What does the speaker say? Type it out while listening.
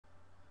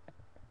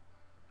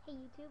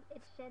Hey YouTube,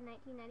 it's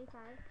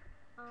Shed1995.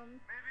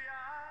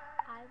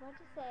 I want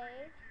to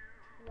say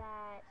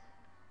that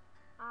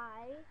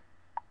I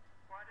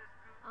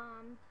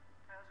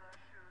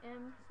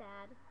am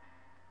sad.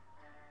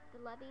 The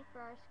levy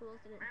for our schools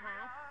didn't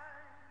pass,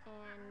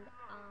 and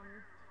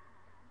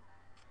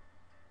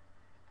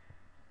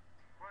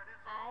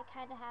I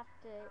kind of have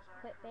to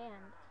quit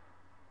band.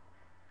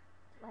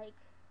 Like,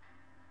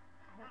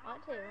 I don't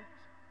want to.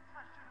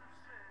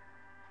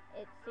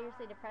 It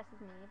seriously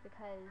depresses me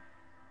because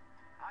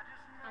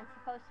I'm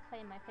supposed to play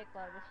my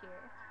piccolo this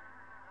year.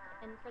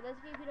 And for those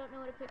of you who don't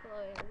know what a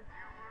piccolo is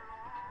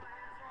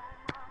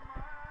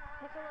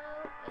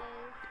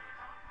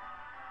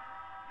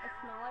a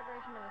smaller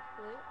version of a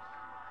flute.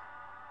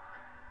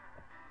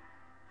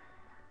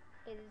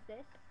 It is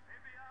this.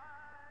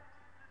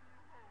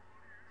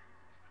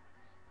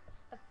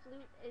 A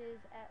flute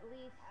is at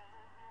least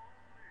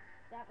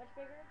that much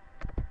bigger.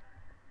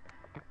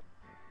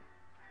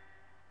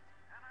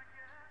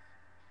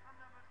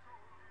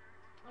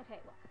 Okay,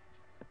 well,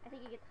 I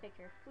think you get the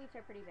picture. Flutes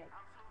are pretty big.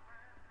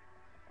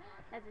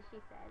 That's what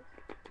she said.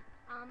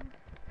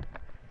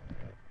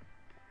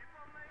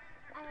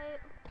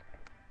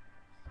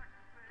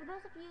 For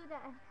those of you that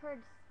have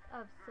heard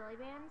of silly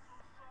bands,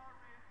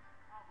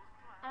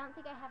 I don't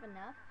think I have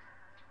enough.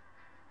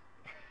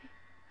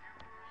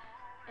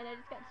 And I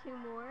just got 2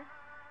 more.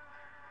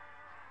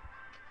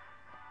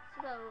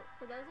 So,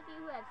 for those of you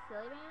who have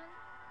silly bands,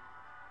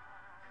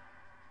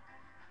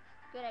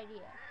 good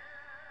idea.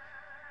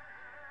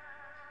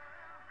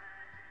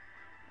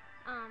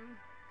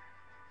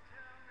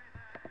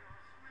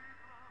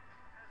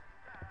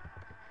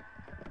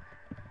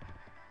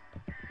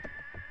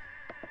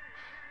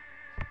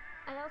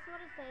 I also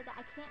want to say that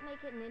I can't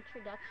make it an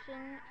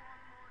introduction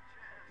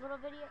little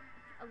video,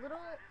 a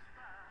little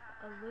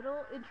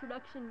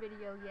introduction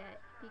video yet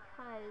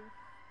because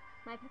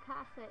my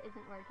Picasa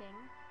isn't working,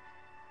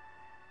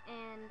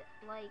 and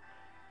like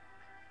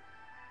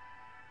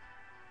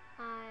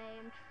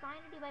I'm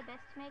trying to do my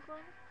best to make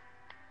one.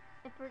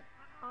 And for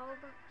all of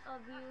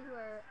you who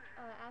are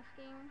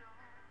asking,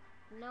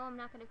 no, I'm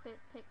not going to quit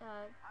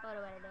photo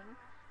editing.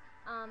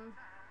 I'm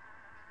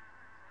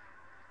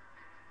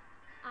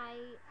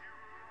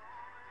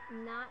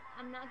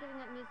not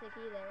giving up music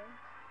either.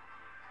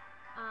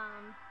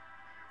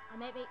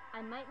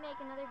 I might make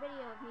another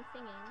video of me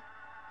singing.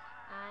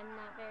 I'm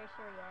not very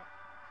sure yet.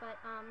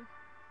 But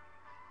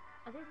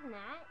other than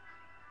that,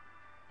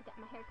 I got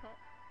my hair cut.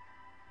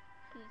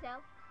 Can you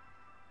tell?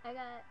 I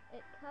got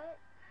it cut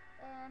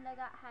and I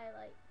got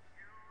highlights.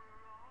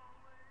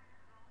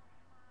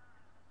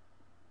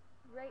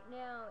 Right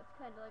now it's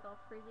kind of like all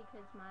frizzy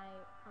because my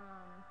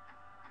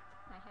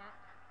hat,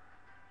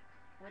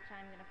 which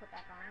I'm gonna put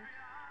back on.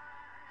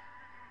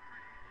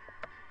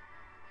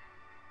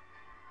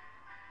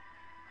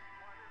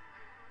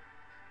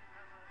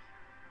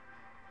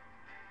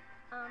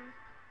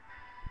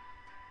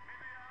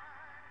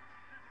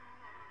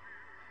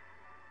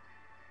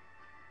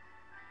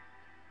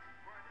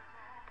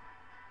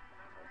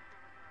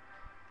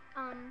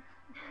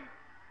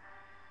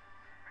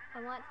 I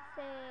want to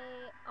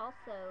say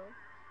also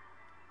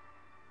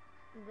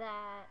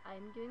that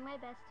I'm doing my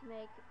best to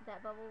make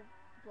that bubble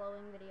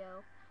blowing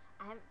video.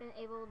 I haven't been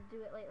able to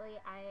do it lately.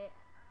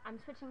 I'm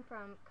switching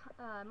from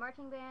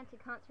marching band to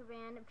concert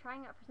band. I'm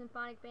trying out for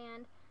symphonic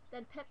band.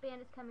 Then pep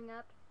band is coming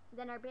up.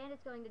 Then our band is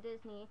going to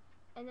Disney.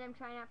 And then I'm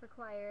trying out for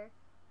choir.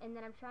 And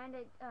then I'm trying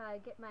to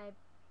get my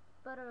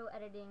photo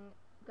editing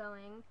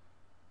going.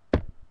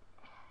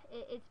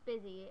 It's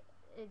busy.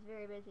 It's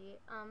very busy.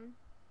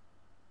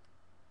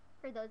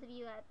 For those of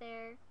you out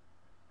there,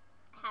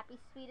 happy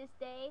sweetest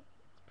day. It's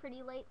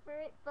pretty late for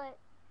it, but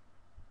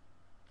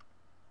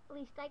at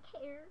least I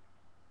care.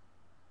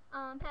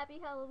 Happy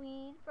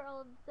Halloween for all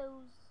of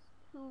those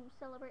who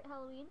celebrate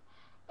Halloween.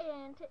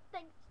 And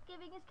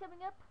Thanksgiving is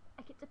coming up.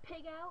 I get to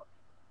pig out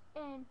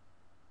and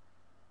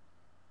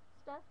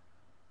stuff.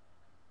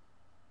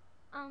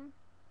 I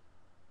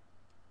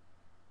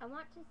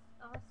want to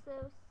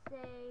also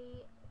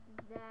say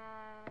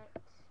that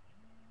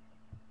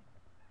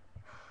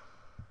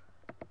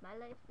my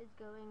life is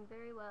going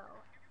very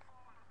well.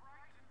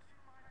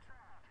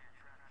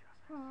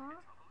 Aww.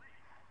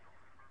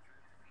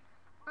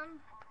 I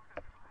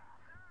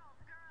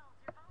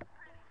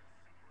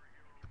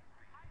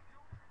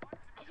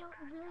don't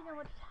really know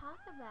what to talk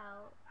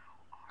about.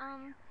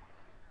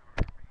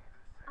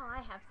 Oh, I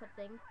have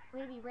something.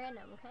 We're gonna be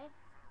random, okay?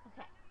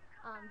 Okay.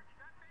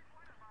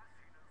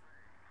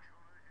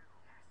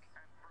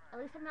 At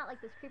least I'm not like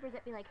those creepers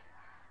that be like,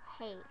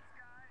 hey,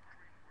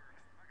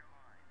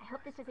 I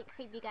hope this doesn't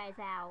creep you guys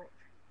out.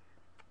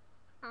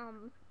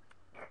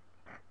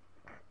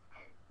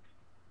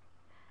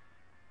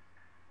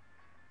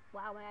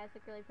 Wow, my eyes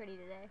look really pretty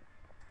today.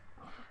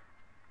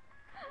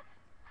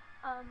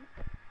 I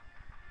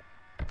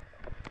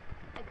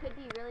could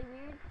be really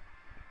weird.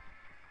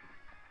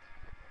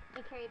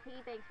 And Carrie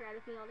P, thanks for out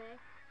with me all day.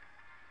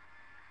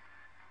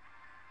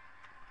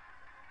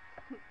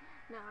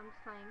 No, I'm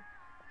just playing.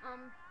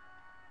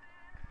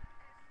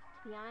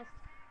 To be honest,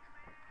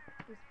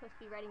 I'm supposed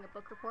to be writing a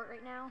book report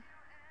right now,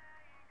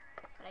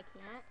 but I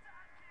can't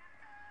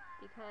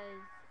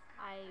because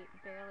I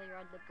barely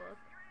read the book.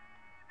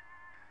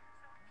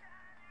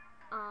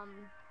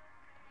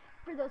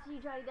 For those of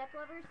you Johnny Depp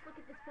lovers, look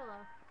at this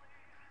pillow.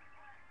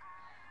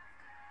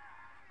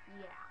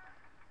 Yeah.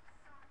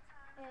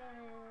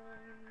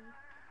 And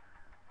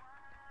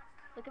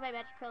look at my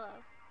magic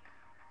pillow.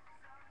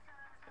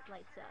 It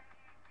lights up.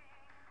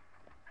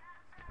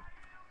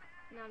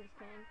 No, I'm just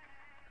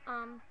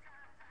kidding.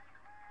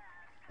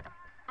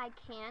 I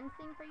can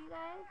sing for you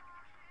guys,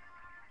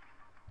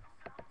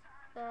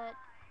 but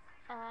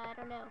I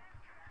don't know.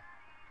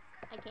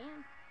 I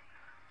can.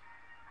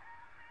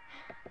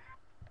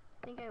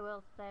 I think I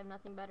will since I have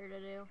nothing better to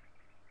do.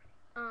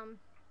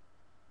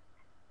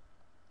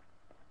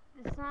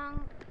 The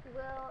song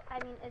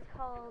it's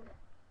called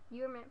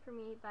You Were Meant for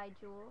Me by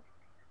Jewel.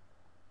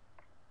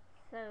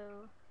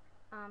 So,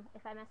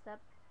 if I mess up,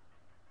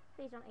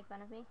 please don't make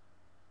fun of me.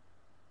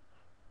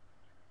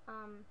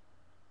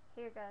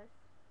 Here it goes.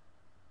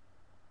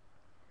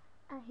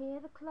 I hear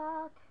the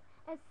clock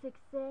at 6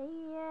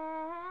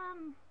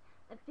 a.m.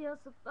 I feel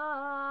so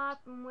far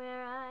from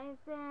where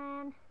I've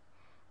been.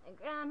 I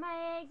grab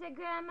my eggs, I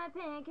grab my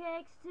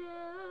pancakes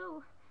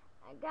too.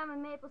 I got my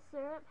maple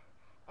syrup,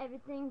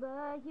 everything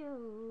but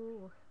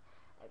you.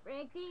 I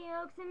break the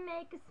yolks and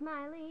make a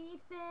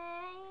smiley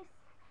face.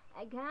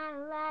 I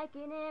kinda like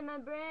it in my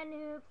brand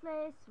new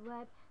place.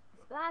 Wipe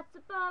the spots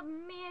up off the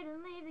mirror to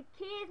leave the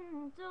keys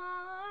in the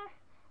door.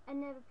 I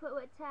never put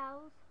wet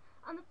towels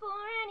on the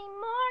floor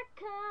anymore,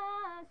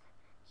 'cause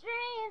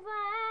dreams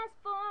last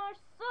for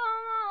so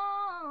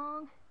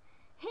long.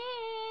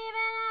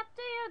 Even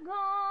after you're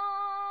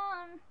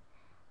gone,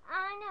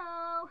 I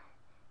know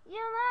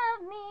you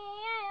love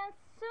me, and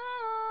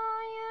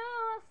soon you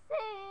will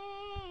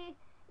see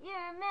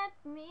you're meant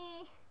for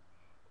me,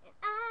 and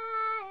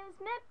I was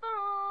meant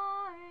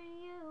for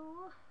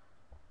you.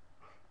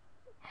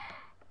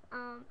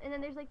 And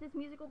then there's like this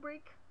musical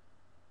break.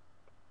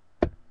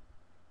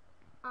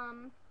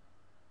 I'm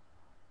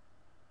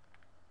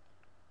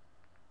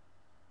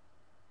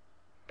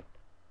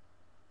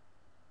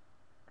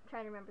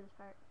trying to remember this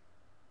part.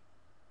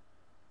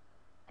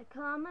 I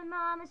called my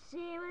mom and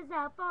she was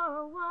out for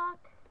a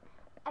walk.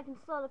 I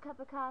consoled a cup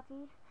of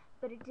coffee,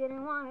 but it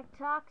didn't want to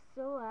talk,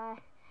 so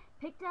I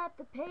picked up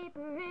the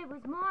paper. It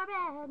was more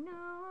bad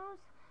news.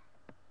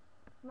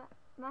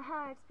 My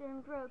heart's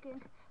been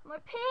broken, more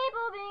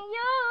people been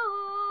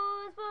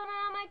used. Put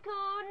on my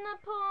coat in the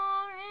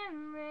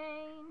pouring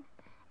rain.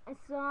 I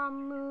saw a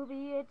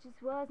movie, it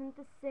just wasn't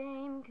the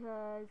same,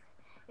 'cause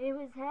it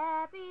was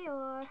happy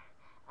or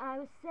I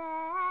was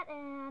sad,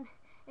 and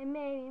it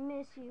made me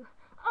miss you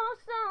oh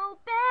so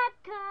bad,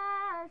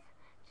 'cause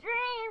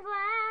dreams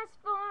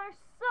last for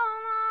so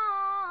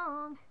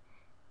long.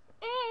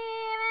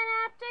 Even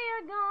after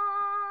you're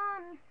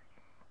gone,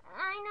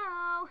 I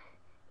know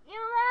you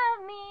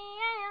love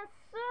me, and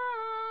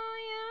soon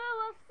you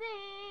will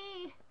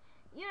see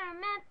you're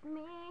meant for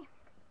me.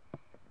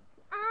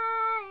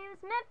 I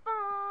was meant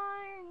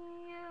for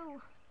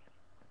you.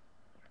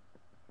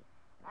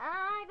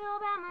 I go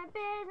about my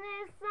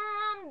business,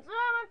 I'm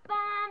doing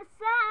fine.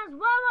 Besides,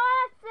 what would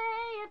I say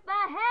if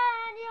I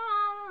had you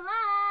all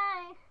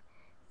alive?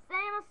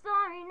 Same old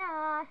story,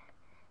 not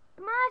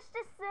much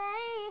to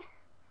say.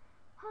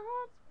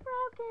 Hearts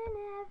broken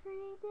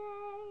every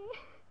day.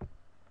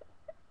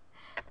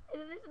 And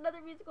then there's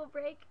another musical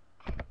break.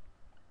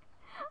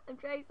 I'm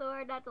trying so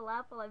hard not to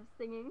laugh while I'm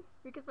singing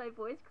because my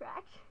voice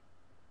cracked.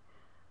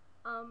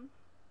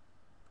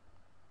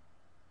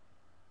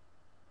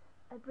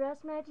 I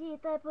brush my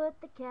teeth, I put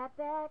the cap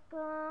back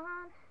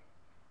on.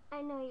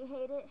 I know you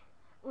hate it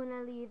when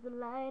I leave the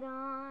light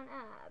on.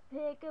 I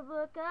pick a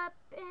book up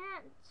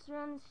and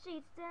run the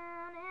sheets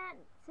down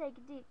and take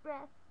a deep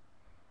breath.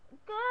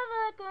 Go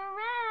look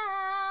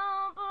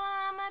around, put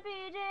on my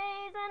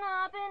PJs and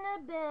hop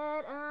into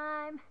bed.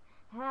 I'm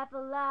half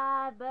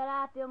alive, but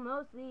I feel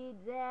mostly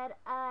dead.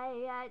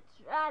 I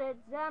try to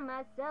tell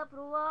myself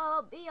it'll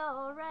all be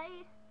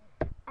alright.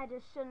 I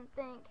just shouldn't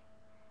think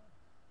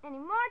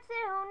anymore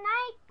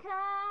tonight,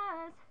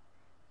 'cause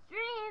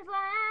dreams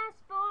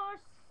last for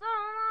so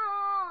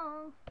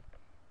long.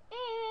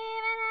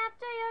 Even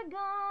after you're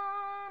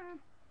gone,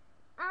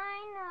 I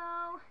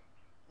know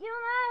you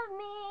love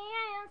me,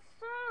 and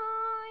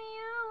soon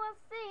you will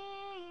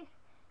see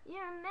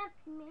you're meant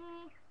for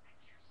me.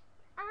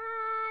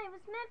 I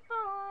was meant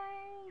for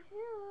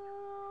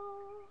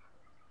you.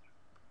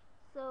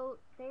 So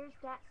there's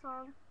that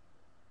song.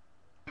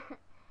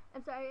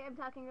 I'm sorry, I'm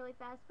talking really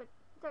fast, but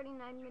it's already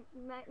 9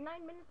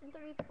 minutes and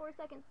 34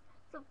 seconds.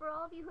 So for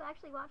all of you who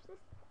actually watched this,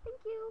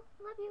 thank you.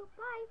 Love you.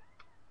 Bye.